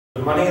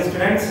Good morning,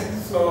 students.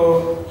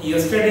 So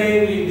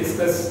yesterday we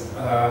discussed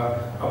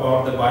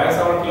about the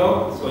Biot-Savart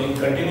law. So in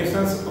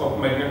continuations of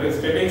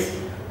magnetostatics,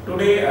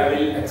 today I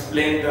will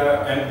explain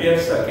the Ampere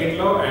circuit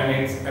law and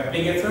its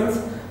applications.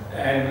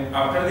 And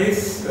after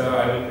this,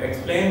 I will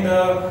explain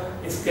the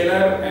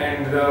scalar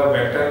and the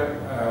vector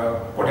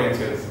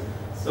potentials.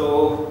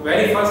 So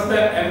very first,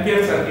 the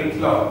Ampere circuit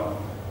law.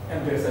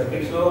 Ampere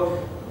circuit law.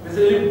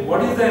 Basically,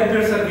 what is the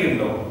Ampere circuit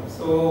law?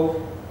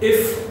 So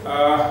if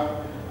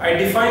I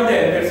define the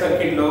Ampere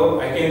circuit law,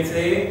 I can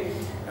say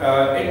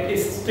it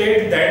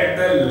states that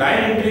the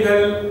line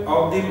integral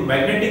of the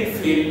magnetic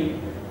field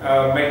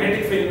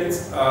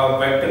means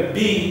vector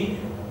B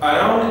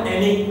around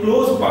any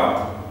closed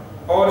path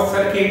or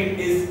circuit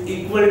is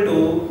equal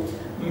to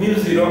mu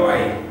 0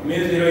 I. Mu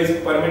 0 is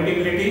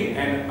permittivity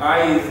and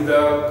I is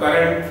the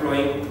current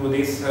flowing through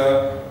this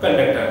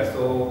conductor.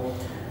 So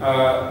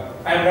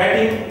I am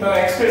writing the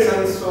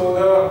expression. So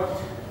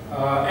the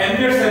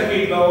Ampere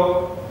circuit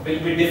law will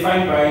be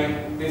defined by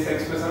this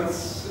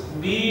expressions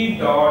B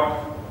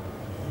dot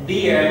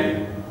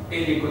dl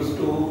is equals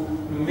to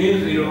mu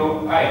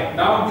 0 I.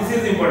 Now this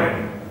is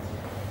important.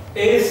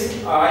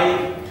 As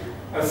I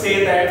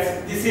say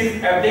that this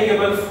is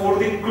applicable for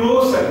the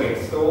closed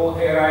circuit. So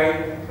here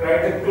I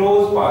write the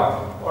closed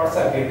path or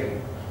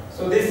circuit.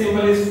 So this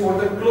symbol is for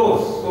the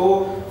closed.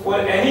 So for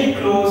any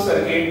closed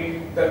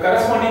circuit, the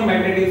corresponding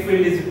magnetic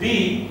field is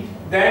B.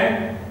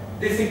 Then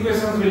this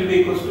equations will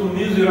be equals to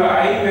mu 0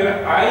 I,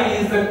 where I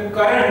is the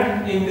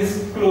current in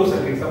this closed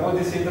circuit. Suppose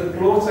this is the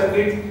closed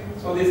circuit,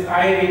 so this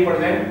I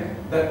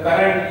represent the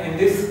current in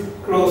this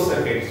closed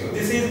circuit. So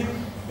this is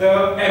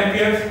the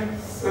Ampere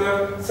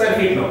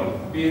circuit law.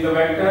 B is the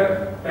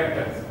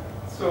vectors.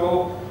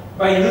 So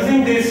by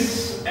using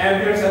this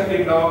Ampere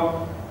circuit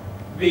law,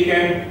 we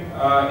can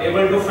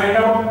able to find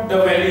out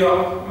the value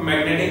of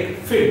magnetic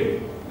field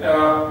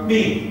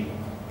B.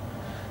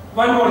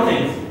 One more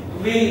thing.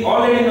 We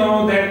already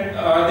know that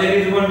there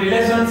is one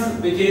relation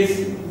which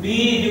is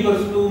B is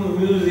equals to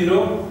mu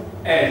 0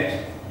 H.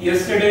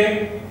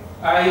 Yesterday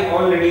I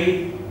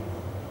already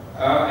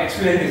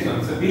explained this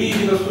one. So B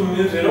is equals to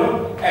mu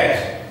 0 H.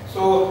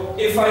 So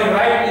if I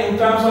write in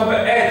terms of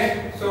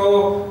H,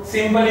 so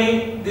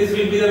simply this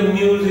will be the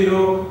mu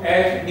 0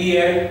 H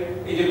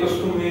dl is equals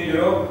to mu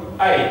 0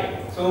 I.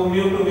 So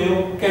mu to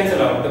mu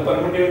cancel out, the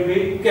permittivity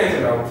will be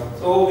cancel out.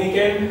 So we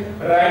can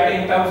write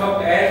in terms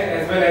of H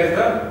as well as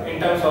the in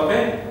terms of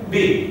a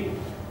B.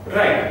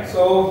 Right.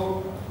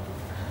 So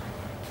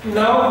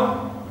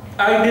now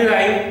I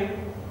derive.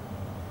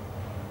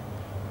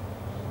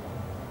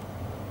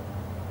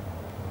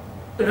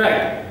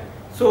 Right.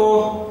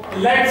 So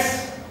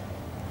let's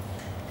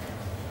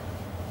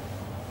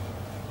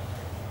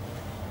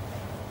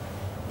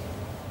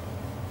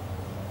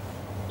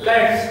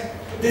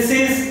this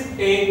is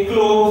a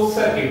closed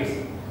circuit,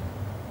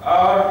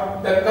 or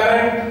the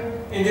current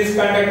in this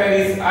conductor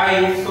is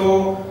I.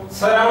 So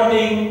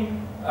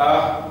surrounding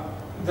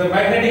the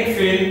magnetic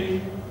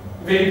field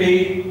will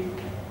be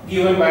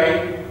given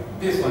by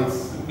this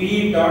ones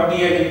B dot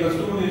dl equals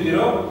to mu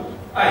 0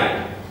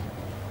 I.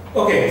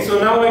 Okay, so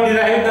now I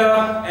derive the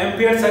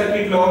Ampere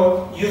circuit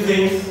law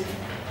using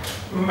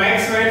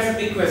Maxwell's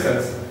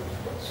equations.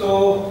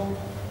 So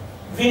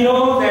we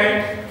know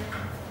that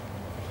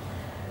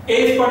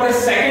as per the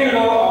second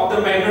law of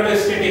the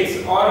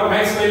magnetostatics or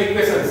Maxwell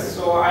equations.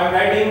 So I am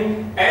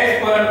writing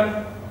as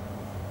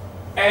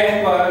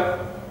per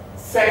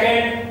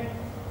second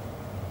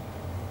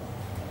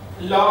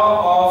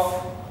law of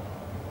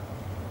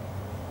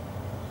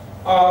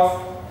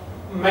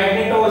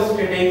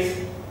magnetostatics.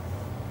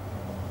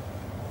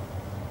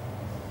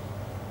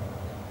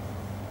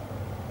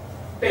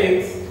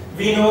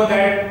 We know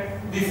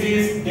that this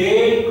is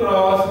del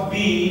cross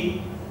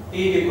B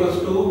is equals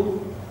to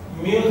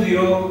mu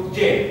 0 J.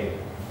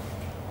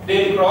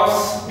 Del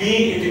cross B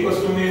is equals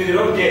to mu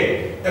 0 J.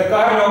 The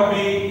curl of B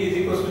is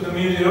equals to the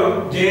mu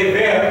 0 J,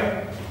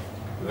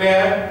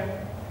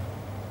 where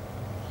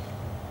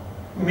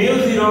mu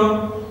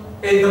 0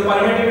 is the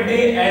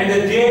permittivity and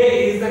the J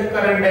is the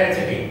current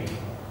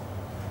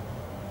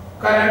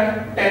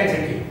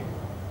density.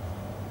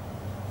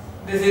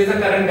 This is the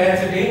current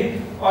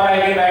density, or I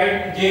can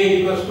write J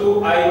equals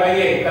to I by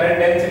A. Current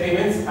density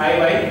means I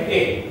by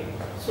A.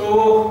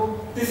 So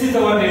this is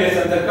the one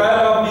relation. The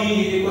curl of B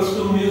is equals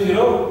to mu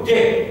 0 J.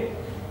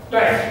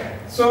 Right.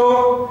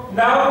 So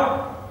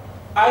now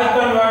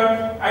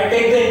I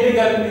take the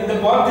integral in the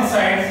both the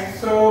sides.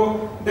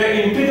 So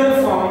the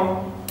integral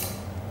form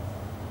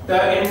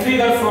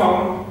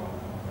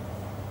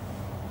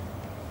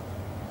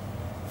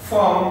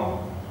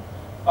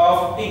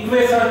of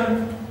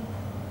equation,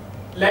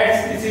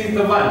 this is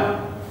the one.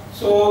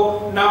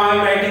 So now I am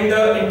writing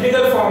the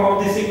integral form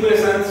of this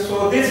equation.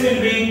 So this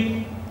will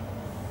be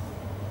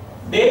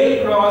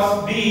del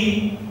cross B.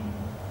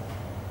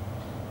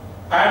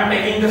 I am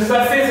taking the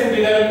surface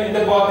integral in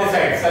the both the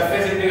sides.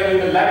 Surface integral in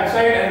the left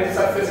side and the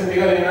surface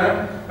integral in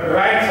the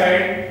right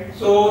side.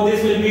 So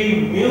this will be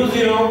mu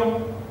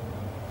 0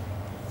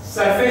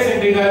 surface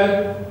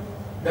integral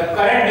the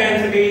current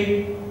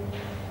density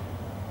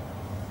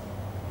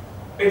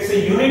it's a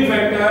unit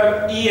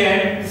vector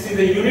En. This is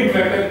the unit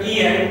vector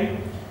En.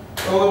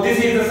 So this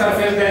is the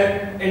surface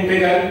then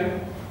integral,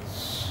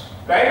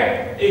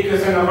 right?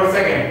 Equation number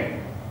second.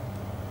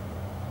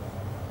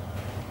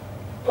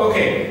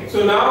 Okay,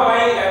 so now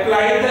I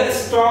apply the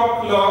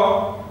Stokes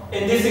law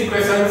in these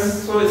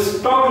equations. So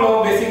Stokes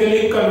law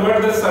basically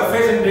convert the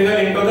surface integral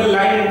into the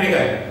line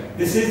integral.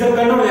 This is the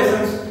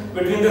conversions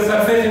between the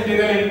surface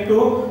integral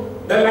into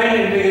the line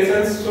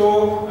integrations.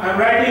 So I am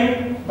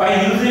writing by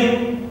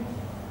using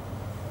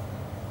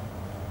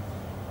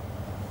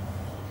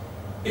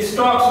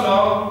Stokes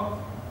law,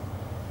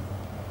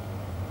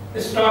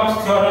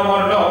 Stokes theorem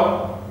or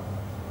law.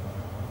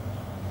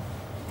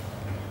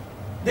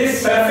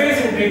 This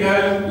surface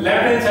integral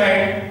left hand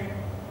side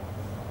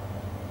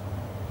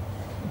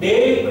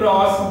del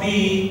cross B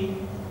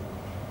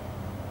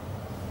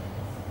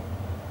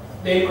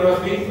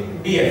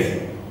ds,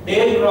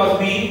 del cross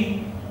B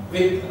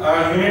with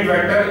unit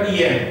vector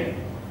En,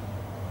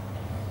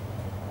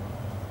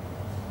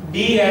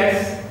 ds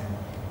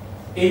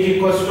is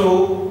equals to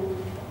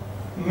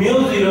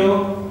mu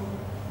 0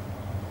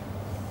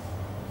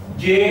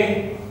 j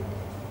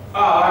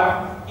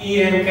r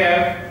En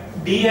cap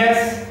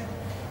ds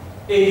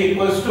is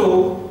equals to,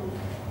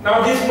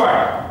 now this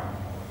part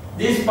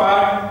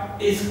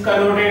is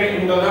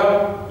converted into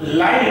the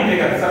line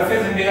integral.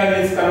 Surface integral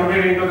is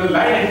converted into the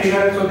line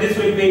integral. So this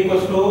will be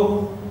equals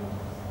to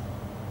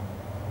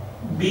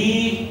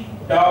b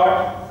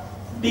dot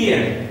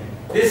dn.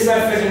 This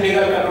surface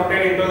integral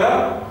converted into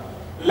the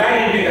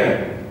line integral.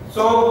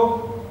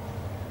 So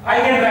I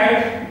can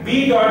write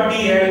b dot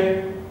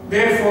dl.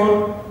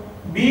 Therefore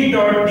b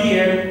dot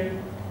dl,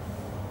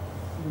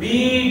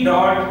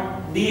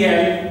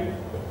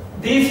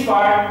 this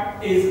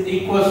part is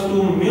equals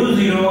to mu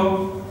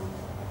 0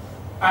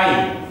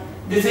 I.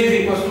 This is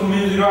equals to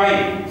mu 0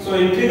 I. So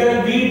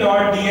integral b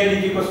dot dl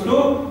is equals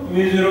to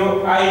mu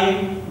 0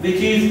 I,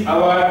 which is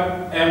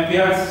our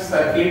Ampere's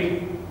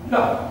circuit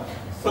law.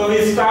 So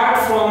we start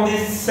from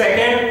this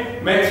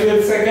second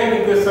Maxwell's second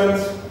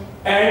equations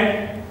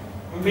and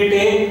we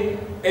take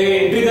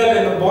a integral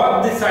in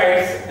both the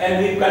sides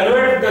and we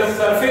convert the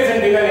surface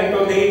integral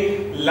into the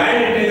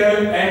line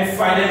integral, and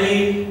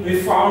finally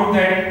we found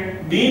that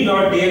b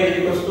dot dl is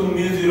equals to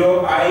mu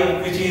 0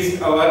 I, which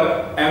is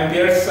our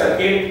Ampere's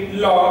circuit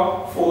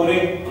law for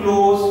a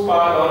closed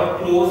path or a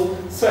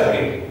closed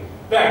circuit.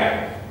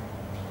 Right.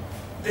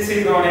 This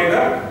is known as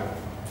the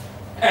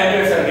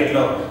Ampere circuit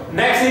law.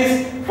 Next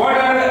is, what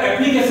are the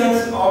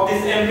applications of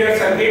this Ampere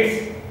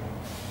circuit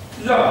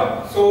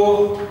law?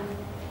 So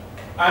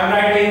I am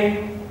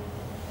writing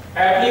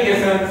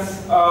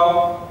applications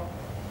of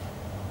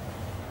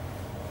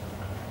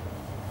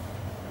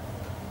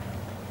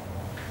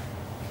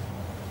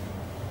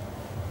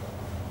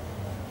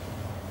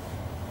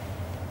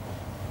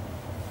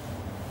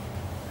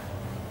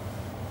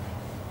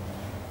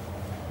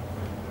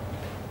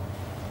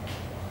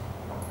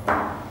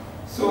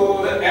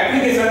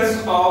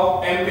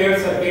Ampere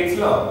circuit's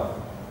law.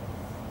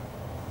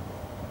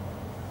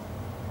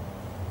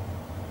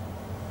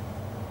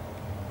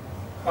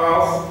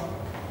 Of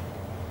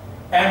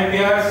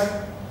Ampere's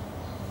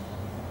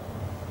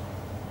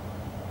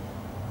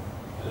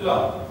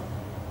law.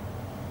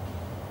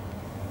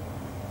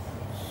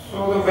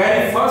 So the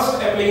very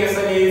first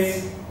application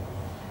is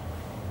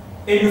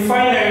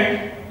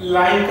infinite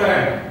line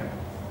current.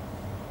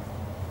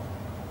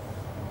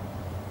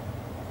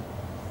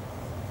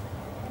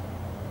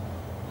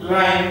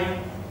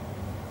 Line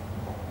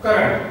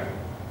current.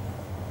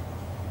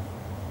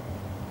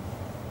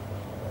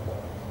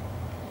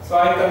 So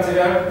I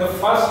consider the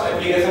first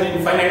application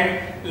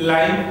infinite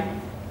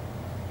line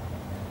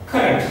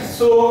current.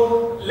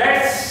 So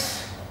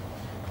let's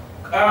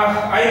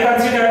I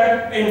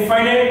consider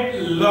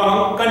infinite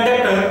long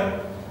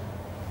conductor.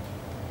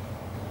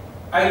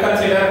 I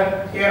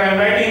consider, here I am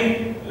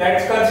writing,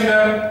 let's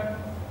consider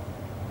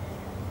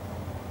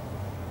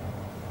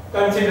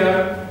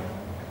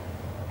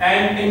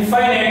an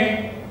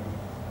infinite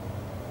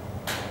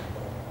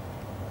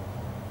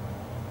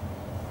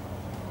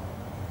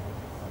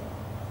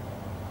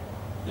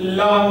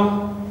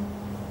long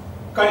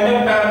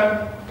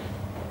conductor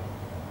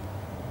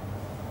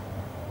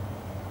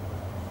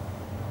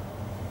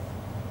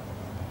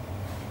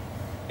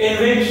in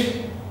which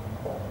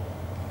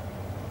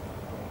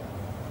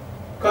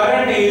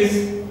current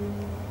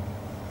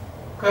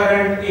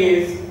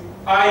is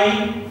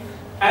I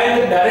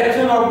and the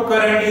direction of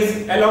current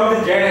is along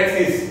the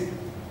z-axis,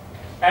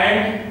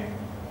 and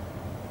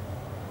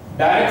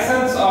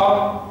directions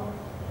of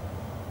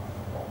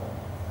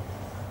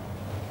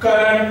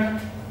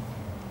current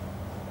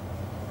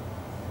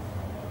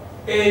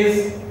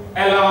is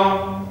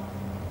along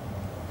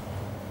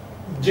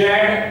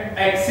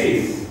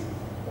z-axis,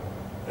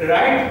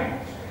 right?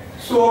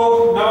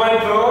 So now I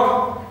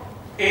draw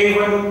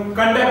one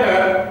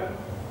conductor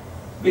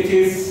which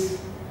is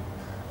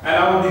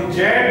along the z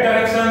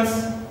directions,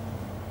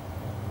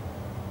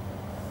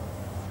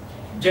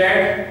 z.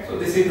 So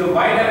this is the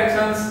y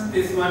directions,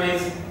 this one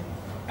is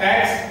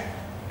x,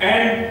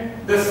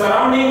 and the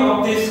surrounding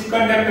of this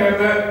conductor,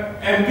 the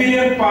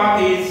ampere path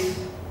is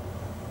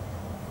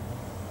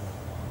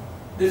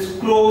this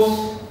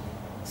closed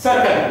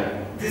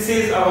circle. This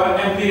is our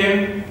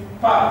ampere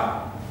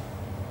path.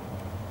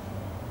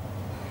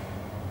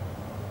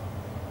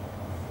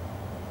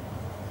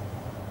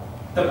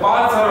 The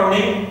path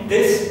surrounding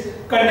this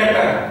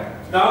conductor.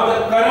 Now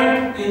the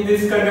current in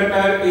this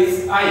conductor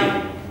is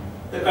I.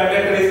 The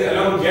conductor is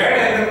along Z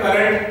and the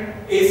current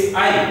is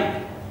I.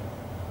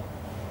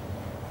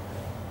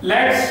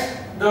 Let's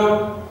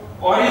the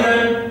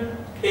origin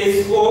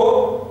is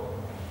O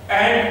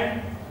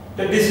and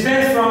the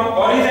distance from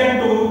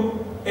origin to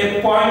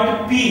a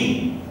point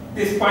P,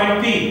 this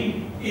point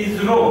P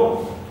is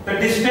rho. The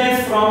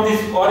distance from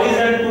this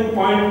origin to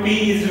point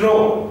P is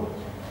rho,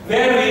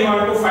 where we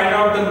want to find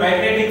out the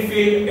magnetic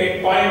field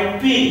at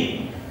point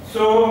P.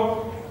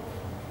 So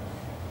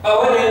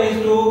our aim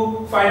is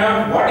to find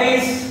out what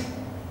is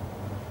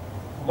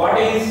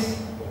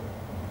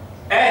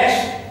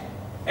H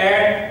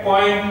at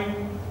point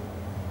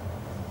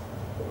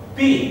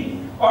P,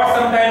 or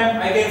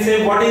sometimes I can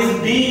say what is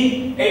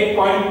B at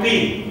point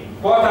P.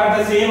 Both are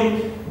the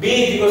same. B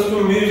is equals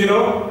to mu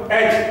 0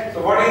 H.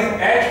 So what is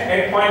H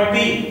at point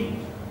P?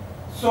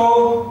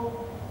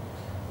 So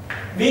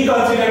we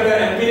consider the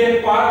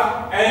ampere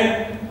path,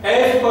 and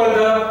as per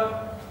the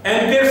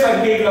Ampere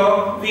circuit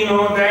law, we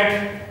know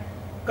that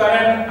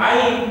current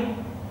I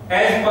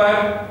as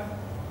per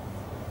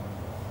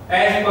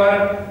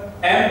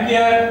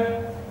Ampere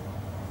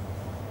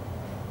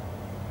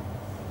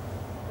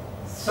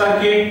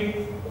circuit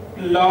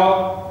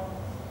law,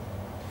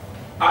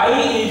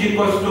 I is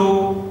equals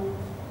to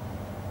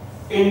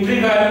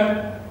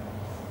integral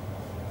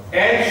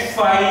H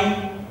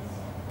phi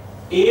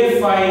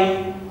A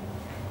phi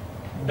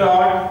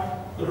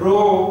dot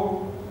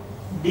rho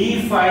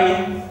d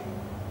phi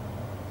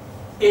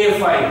A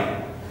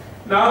phi.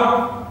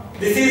 Now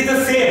this is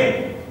the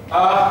same.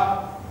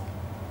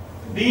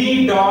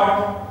 D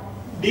dot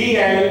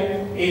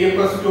dl is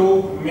equals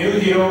to mu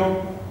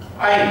 0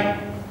 I.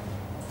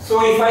 So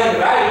if I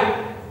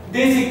write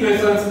these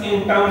equations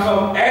in terms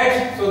of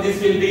H, so this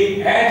will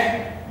be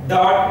H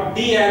dot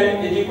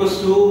dl is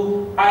equals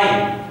to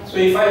I. So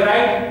if I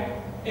write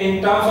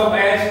in terms of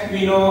H,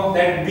 we know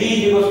that B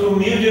is equals to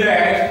mu 0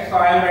 H. So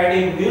I am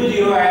writing mu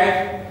 0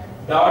 H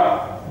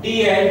dot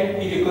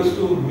dl is equals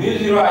to mu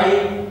 0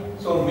 I.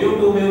 So mu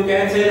to mu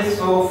cancels.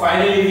 So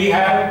finally we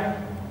have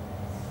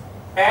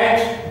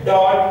H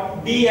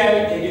dot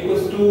dl is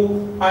equals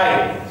to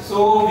I.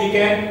 So we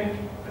can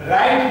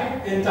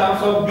write in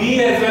terms of B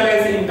as well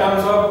as in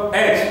terms of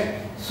H.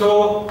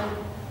 So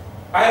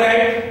I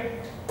write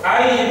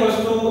I equals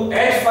to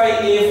H phi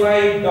A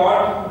phi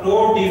dot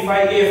rho d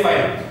phi A phi.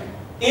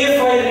 A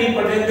phi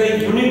represents the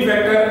unit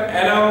vector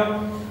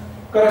along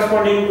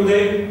corresponding to the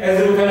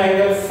azimuthal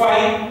angle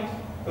phi,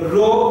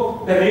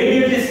 rho the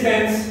radial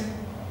distance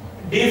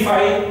d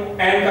phi,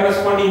 and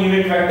corresponding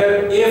unit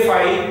vector A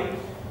phi.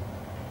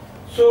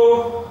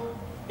 So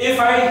if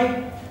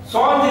I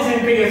solve these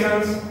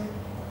integrations,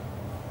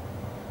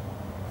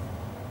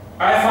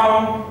 I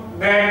found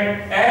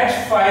that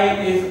H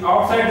phi is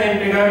outside the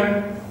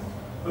integral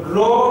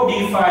rho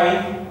d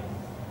phi,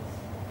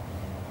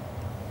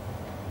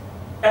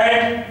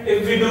 and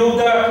if we do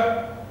the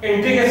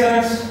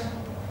integrations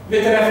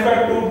with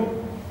respect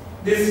to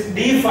this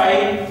d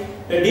phi,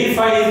 the d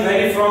phi is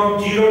vary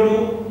from 0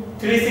 to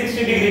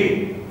 360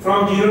 degree,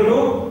 from 0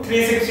 to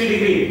 360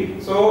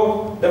 degree.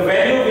 So the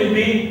value will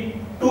be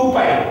 2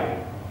 pi.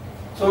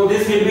 So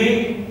this will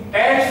be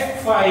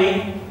H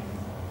phi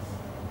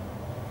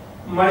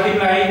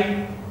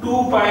multiply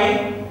 2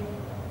 pi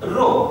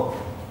rho.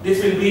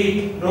 This will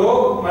be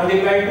rho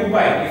multiplied 2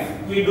 pi.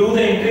 If we do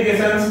the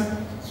integrations,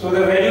 so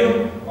the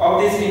value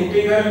of this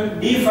integral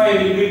d phi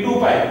will be 2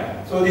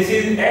 pi. So this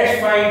is H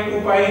phi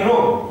 2 pi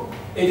rho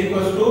is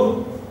equals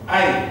to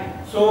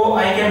I. So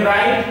I can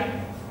write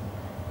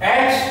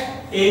H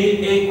is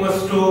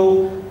equals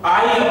to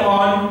I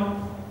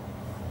upon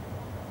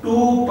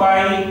 2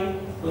 pi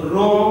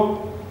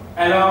rho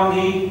along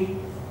the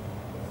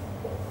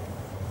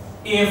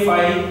A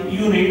phi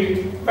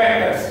unit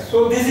vectors.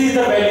 So this is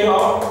the value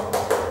of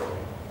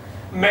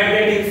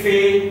magnetic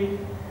field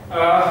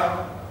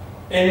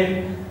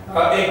in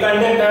a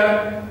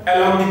conductor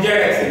along the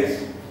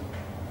z-axis.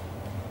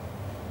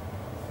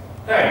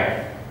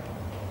 Right.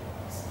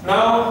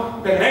 Now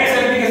the next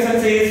application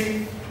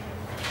is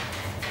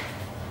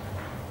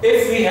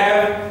if we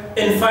have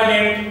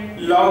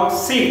infinite log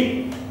C.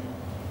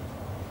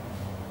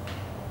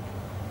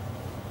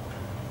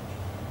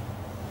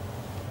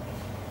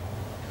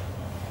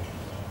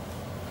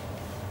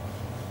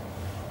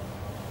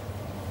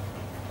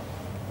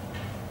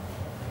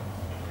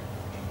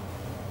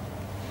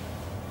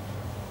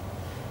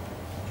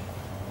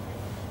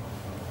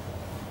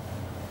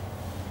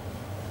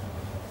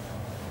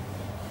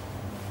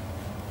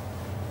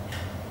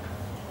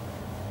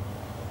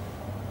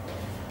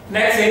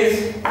 Next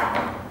is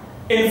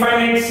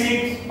infinite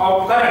sheets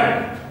of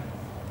current.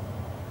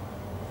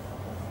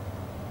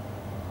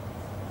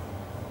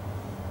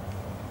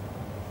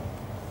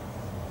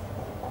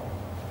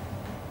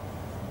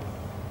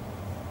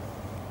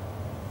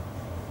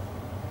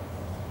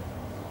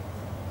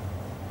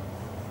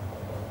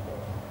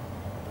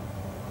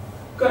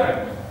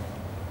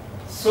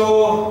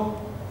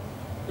 So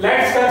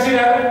let's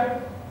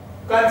consider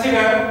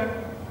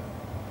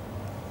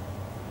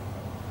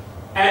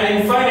an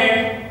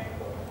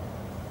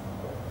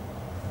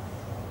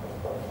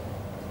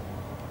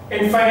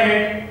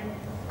infinite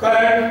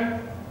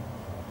current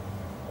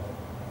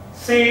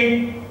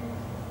seed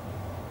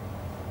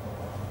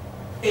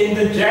in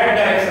the z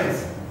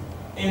directions,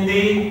 in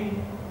the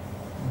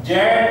z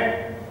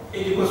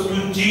is equals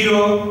to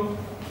 0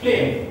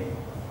 plane.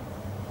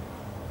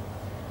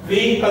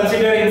 We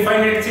consider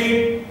infinite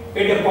seed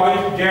at a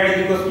point z is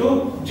equals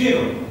to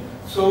 0.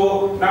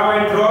 So now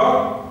I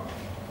draw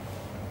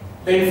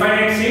the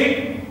infinite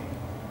seed.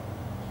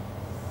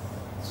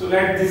 So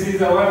that this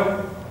is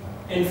our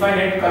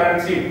infinite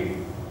current seed.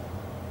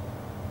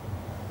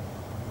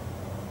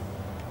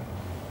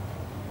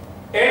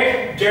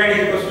 At z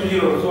is equals to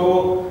 0.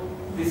 So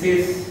this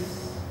is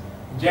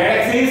z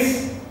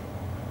axis,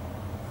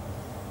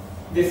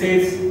 this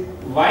is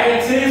y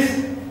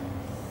axis,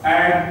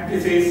 and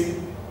this is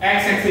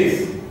x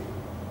axis.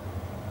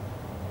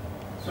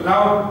 So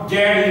now z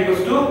is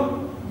equals to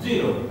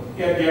 0.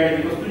 Here z is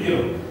equals to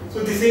 0. So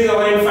this is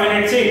our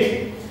infinite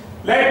seed.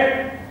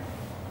 Let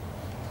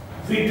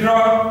we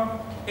draw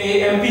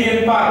a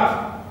Amperian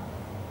path.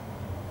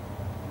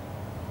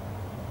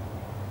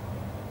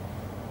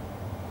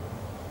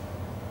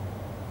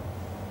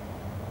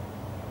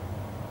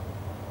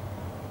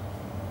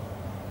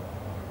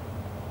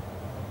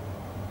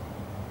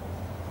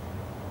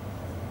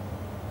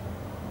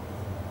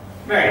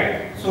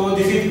 Right. So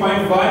this is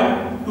point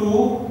 1,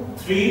 2,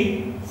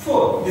 3,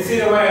 4. This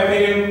is our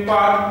Amperian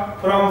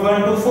path from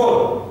 1 to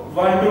 4.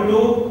 1 to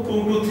 2,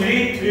 2 to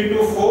 3, 3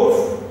 to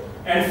 4,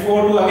 and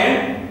 4 to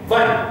again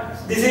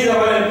 1. This is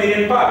our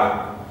Amperian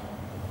path.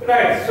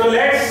 Right. So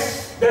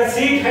the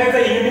seed has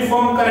a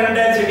uniform current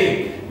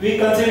density. We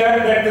consider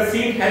that the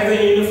seed has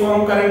a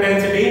uniform current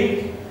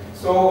density.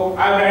 So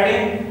I am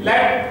writing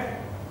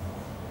let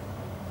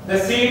the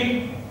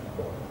seed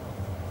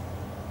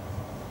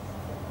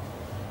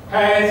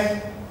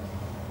has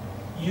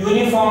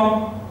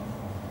uniform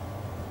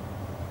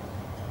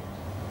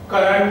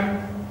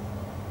current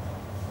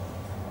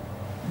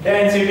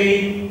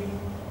density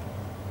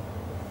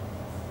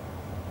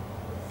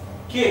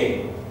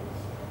K,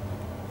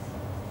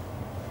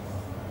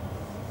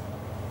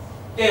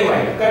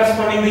 Ay,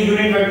 corresponding the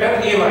unit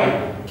vector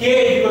Ay. K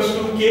is equals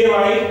to Ky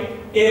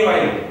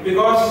Ay,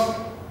 because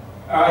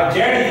z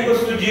is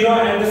equals to 0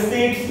 and the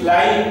seeds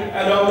lie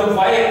along the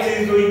y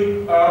axis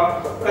with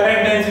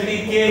current density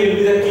K will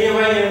be the Ky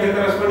and the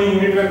corresponding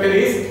unit vector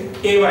is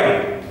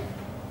Ay.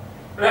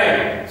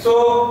 Right.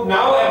 So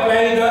now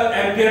applying the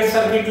Ampere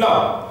circuit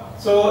law.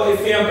 So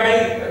if we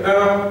apply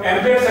the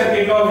Ampere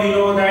circuit law, we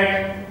know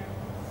that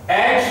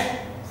H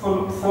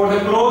for the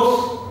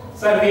closed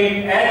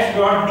circuit, H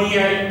dot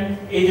dl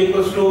is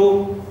equals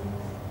to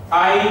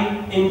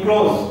I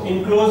enclosed.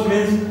 Enclosed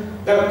means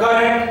the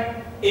current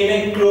in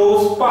a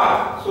closed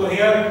path. So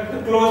here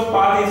the closed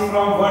path is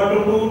from 1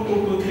 to 2,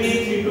 2 to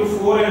 3, 3 to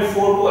 4, and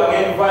 4 to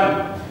again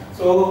 1.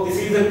 So this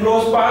is the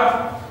closed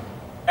path,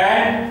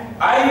 and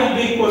I will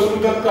be equals to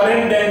the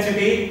current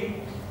density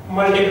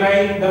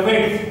multiplying the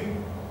width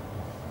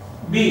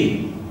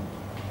B,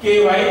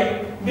 Ky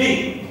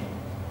B.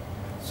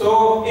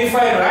 So if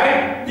I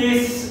write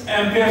this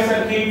Ampere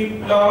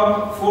circuit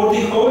law for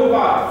the whole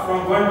path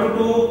from 1 to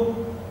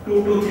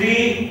 2, 2 to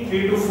 3,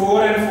 3 to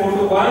 4, and 4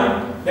 to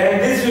 1, then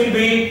this will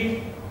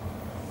be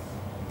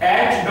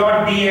H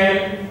dot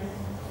dl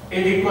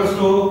is equals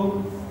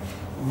to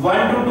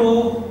 1 to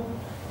 2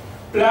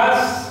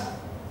 plus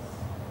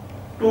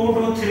 2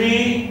 to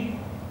 3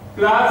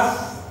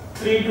 plus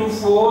 3 to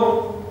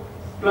 4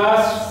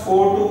 plus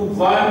 4 to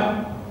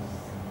 1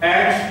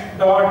 H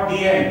dot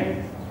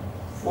dl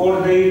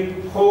for the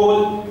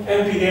whole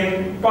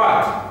Amperian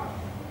path.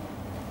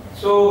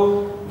 So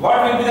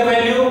what will be the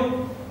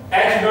value?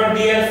 H dot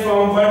dl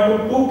from 1 to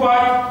 2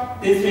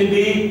 part, this will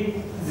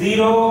be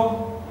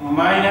 0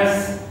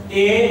 minus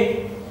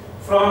A.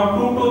 From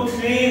 2 to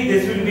 3,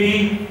 this will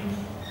be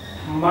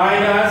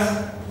minus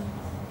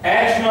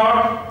H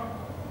naught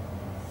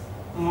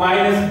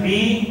minus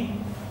B.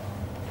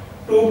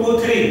 2 to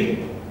 3.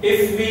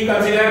 If we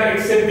consider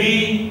it's a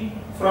B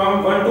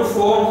from 1 to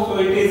 4, so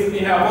it is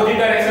in opposite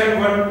direction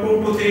 1,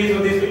 2 to 3, so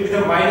this will be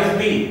the minus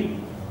B.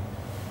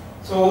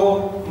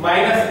 So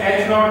minus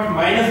H naught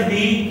minus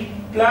B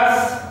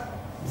plus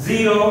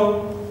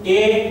 0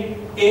 A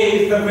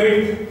is the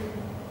width.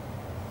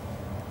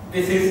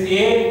 This is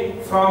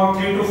A from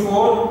 3 to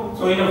 4.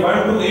 So in a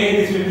 1 to A,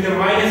 this will be the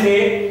minus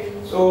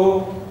A.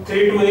 So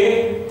 3 to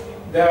A,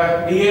 the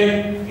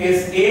dl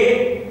is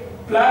A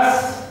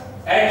plus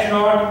H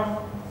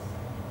naught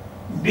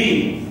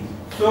B.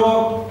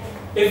 So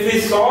if we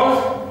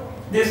solve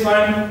this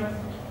one,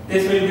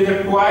 this will be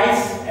the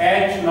twice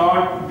H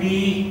naught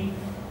B.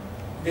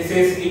 This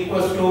is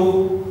equals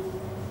to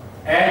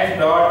H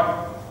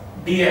dot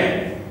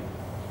dl.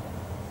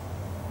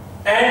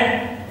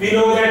 And we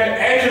know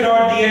that H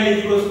dot dl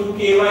is equals to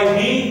Ky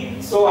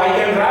B. So I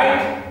can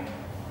write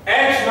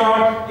H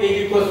naught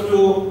is equals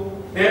to,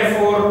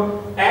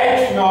 therefore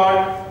H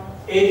naught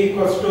is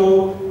equals to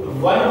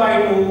 1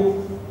 by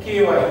 2 ky.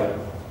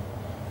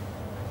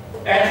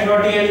 H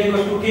dot A is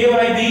equals to ky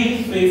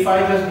b. So if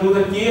I just do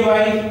the ky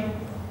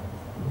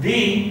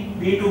b,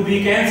 b to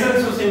b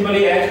cancel, so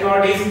simply H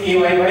dot is ky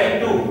by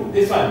 2.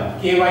 This one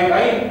ky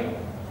by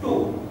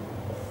 2.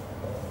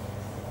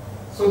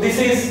 So this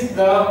is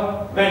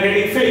the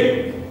magnetic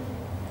field.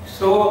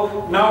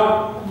 So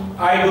now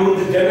I do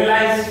the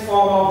generalized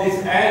form of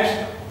this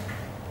H.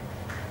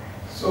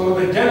 So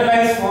the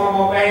generalized form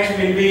of H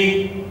will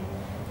be,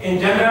 in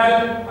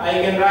general, I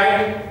can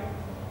write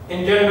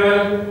in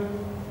general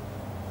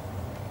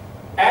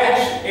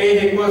H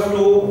is equals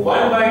to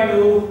 1 by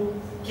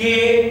 2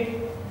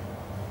 K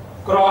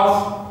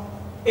cross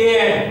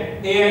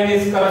AN. AN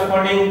is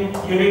corresponding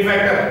unit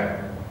vector.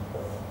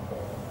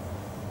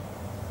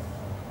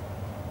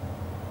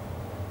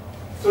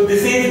 So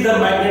this is the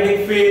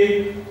magnetic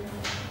field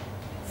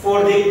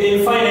for the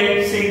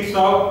infinite sheets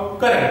of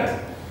current.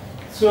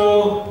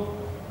 So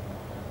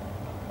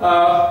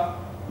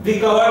we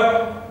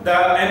covered the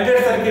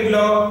Ampere circuit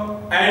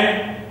law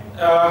and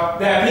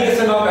the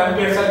application of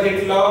Ampere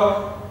circuit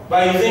law.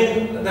 By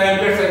using the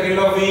Ampere circuit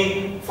law,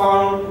 we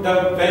found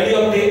the value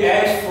of the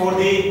H for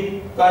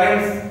the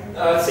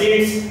current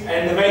sheets,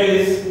 and the value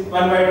is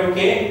 1 by 2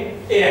 K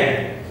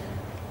AN.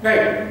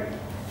 Right.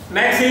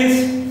 Next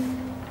is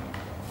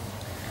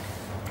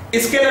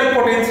scalar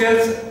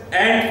potentials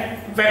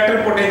and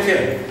vector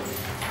potential.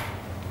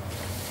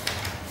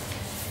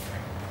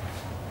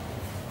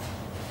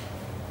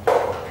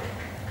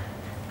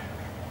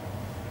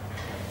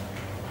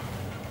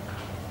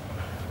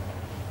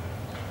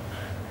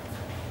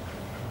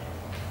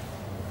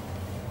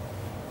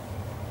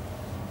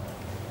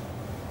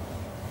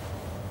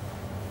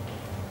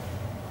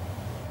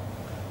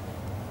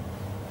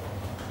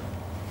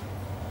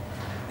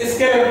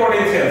 Scalar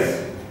potentials,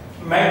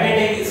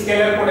 magnetic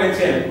scalar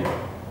potential.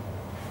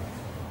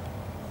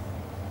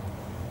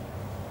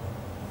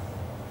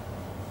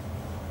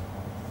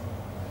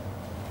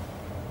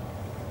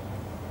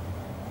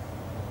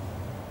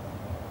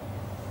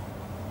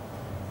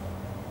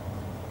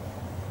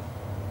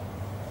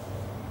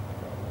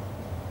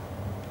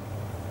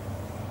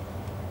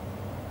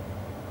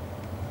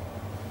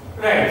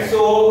 Right,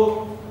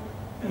 so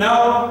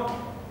now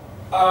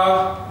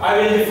I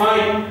will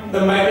define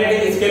the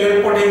magnetic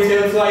scalar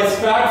potential. So I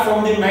start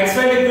from the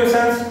Maxwell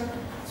equations.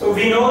 So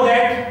we know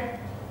that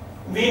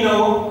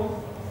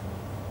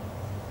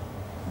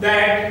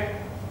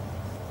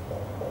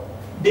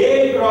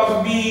del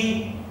cross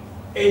B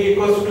is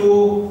equals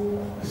to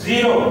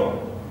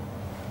 0.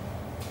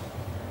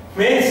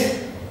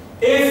 Means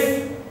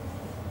if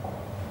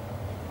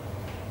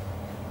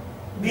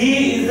B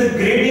is the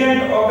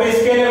gradient of a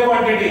scalar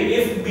quantity,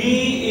 if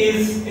B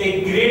is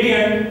a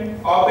gradient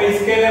of a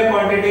scalar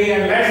quantity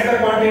and let the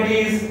quantity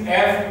is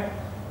f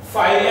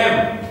phi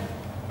m,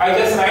 I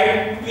just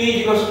write P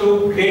is equals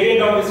to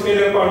gradient of a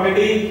scalar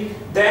quantity,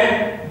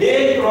 then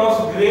del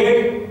cross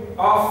grade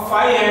of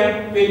phi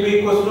m will be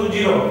equals to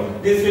 0.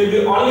 This will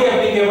be only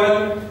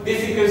applicable,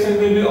 this equation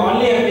will be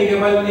only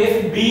applicable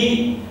if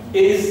B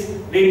is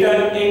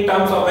written in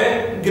terms of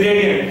a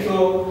gradient.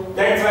 So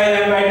that's why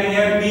I am writing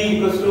here B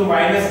equals to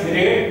minus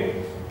grade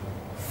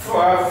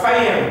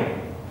phi m.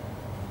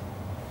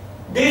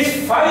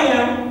 This phi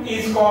m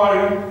is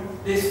called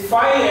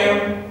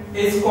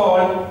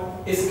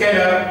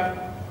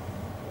scalar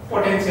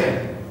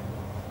potential.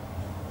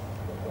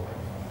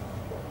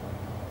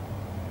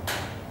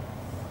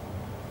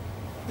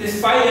 This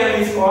phi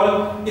m is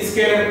called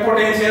scalar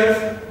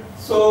potential.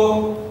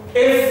 So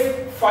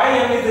if phi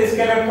m is the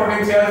scalar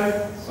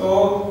potential,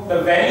 so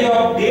the value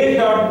of del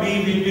dot B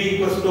will be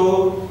equals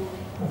to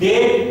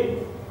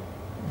del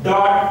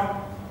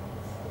dot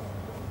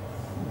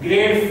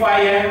grade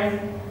phi m,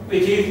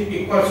 which is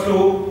equals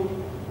to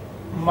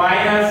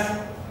minus,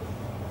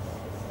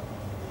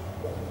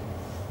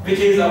 which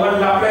is our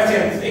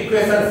Laplacian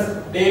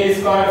equations. Del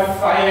square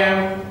phi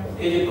m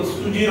is equals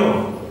to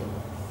 0.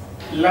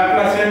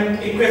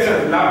 Laplacian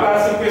equations,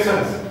 Laplace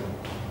equations.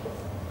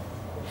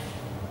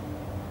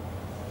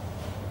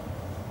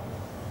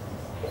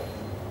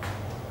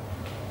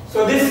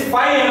 So this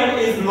phi m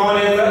is known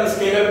as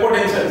the scalar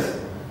potentials.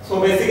 So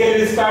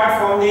basically we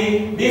start from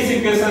this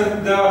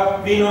equation,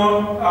 we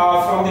know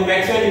from the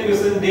Maxwell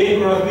equation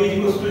del cross B is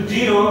equals to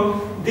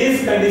 0.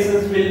 These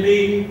conditions will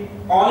be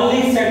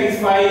only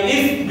satisfied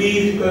if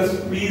B is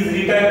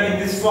written in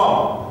this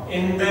form,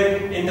 in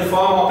the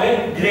form of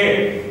a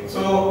grade.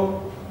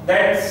 So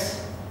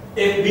that's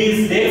if B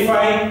is del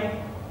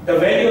phi, the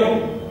value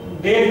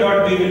of del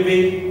dot B will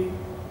be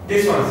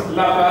this one's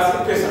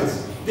Laplace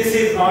equations. This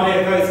is known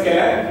as the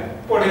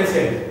scalar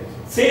potential.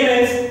 Same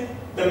as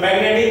the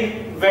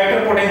magnetic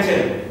vector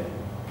potential.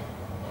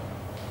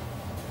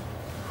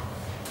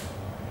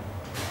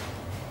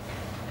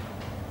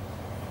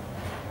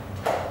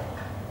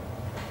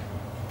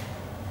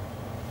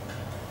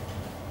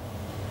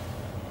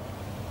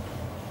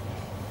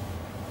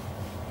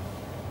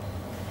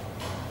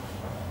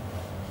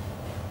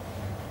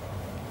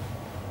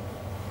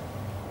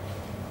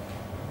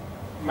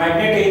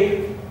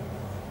 Magnetic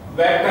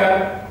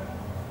vector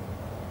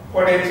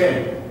potential.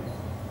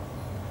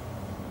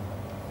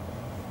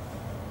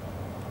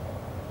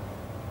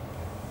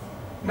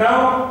 Now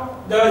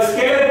the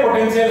scalar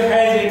potential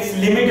has its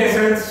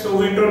limitations, so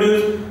we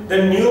introduce the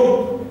new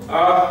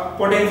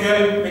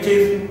potential which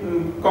is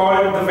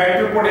called the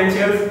vector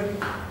potentials.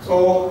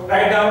 So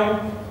write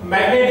down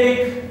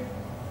magnetic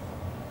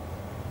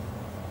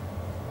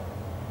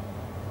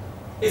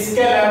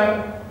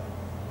scalar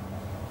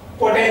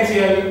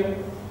potential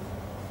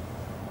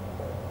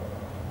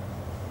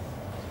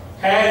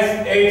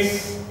has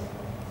its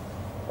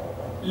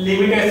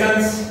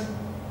limitations.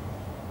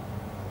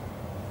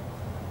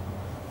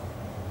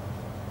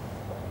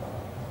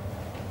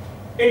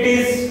 It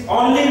is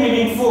only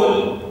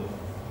meaningful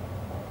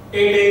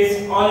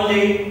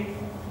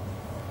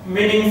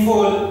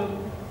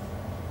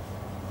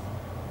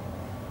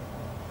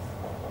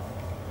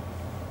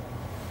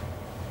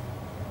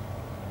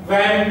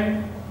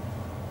when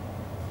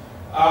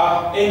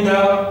in the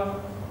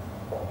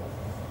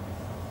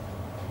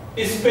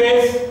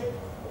space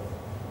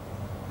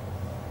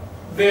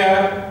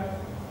where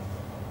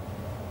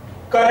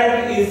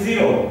current is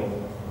zero.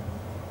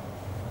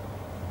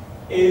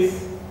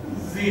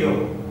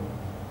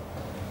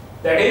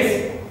 That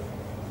is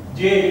J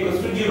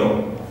equals to 0.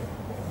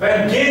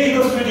 When J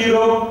equals to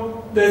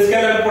 0, the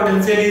scalar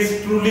potential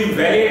is truly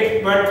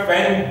valid, but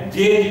when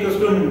J equals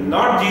to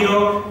not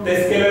 0, the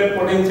scalar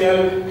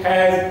potential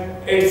has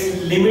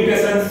its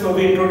limitations. So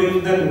we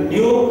introduce the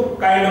new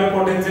kind of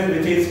potential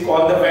which is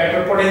called the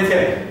vector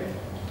potential.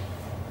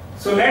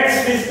 So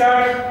let's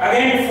start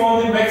again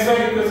from the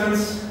Maxwell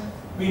equations.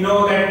 We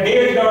know that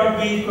del dot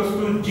B equals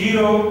to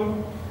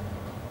 0.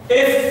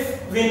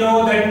 If we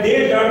know that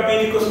del dot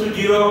B equals to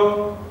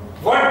 0,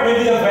 what will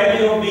be the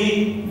value of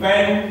B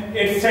when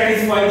it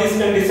satisfies this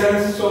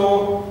condition?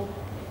 So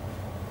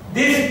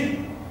this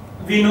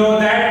we know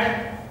that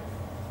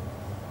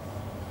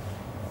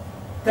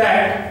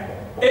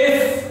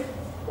if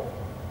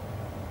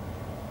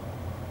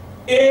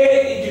A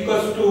is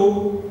equals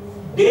to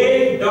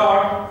del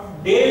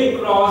dot del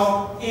cross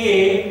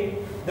A,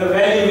 the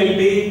value will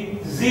be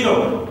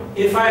 0.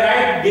 If I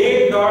write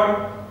del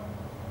dot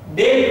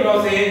del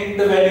cross A,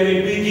 the value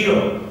will be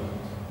 0.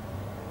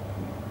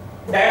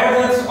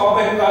 Divergence of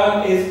a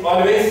curl is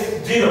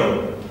always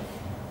 0.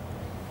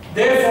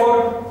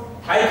 Therefore,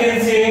 I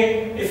can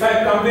say, if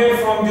I compare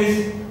from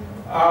this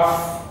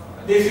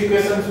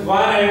equations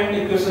 1 and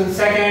equation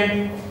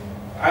 2,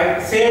 I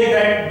say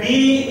that B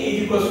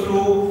is equals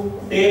to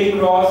del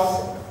cross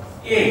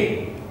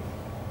A,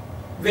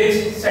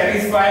 which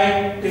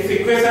satisfy these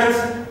equations,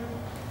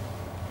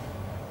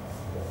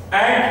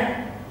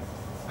 and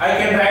I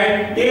can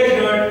write del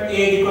dot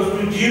A equals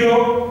to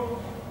 0,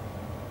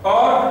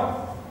 or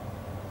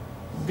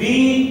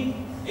B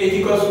is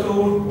equals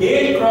to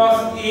del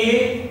cross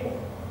A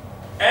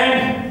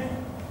and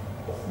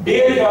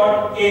del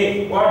dot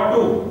A. What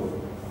two?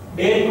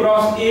 Del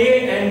cross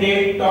A and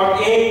del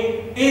dot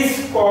A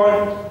is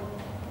called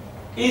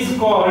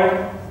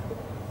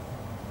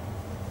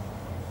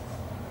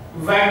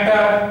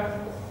vector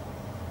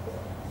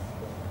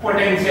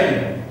potential,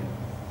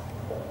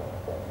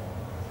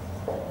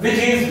 which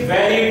is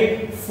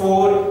valid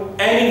for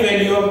any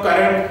value of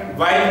current,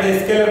 while the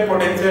scalar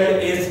potential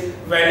is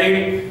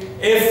valid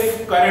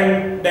if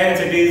current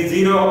density is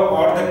 0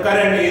 or the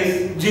current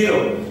is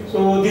 0.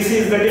 So this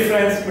is the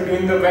difference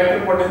between the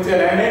vector potential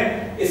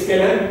and a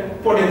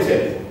scalar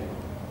potential.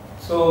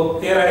 So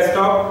here I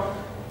stop,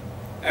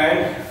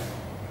 and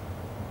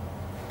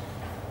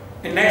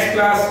in next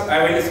class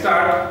I will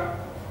start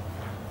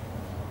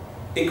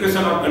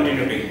equation of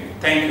continuity.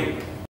 Thank you.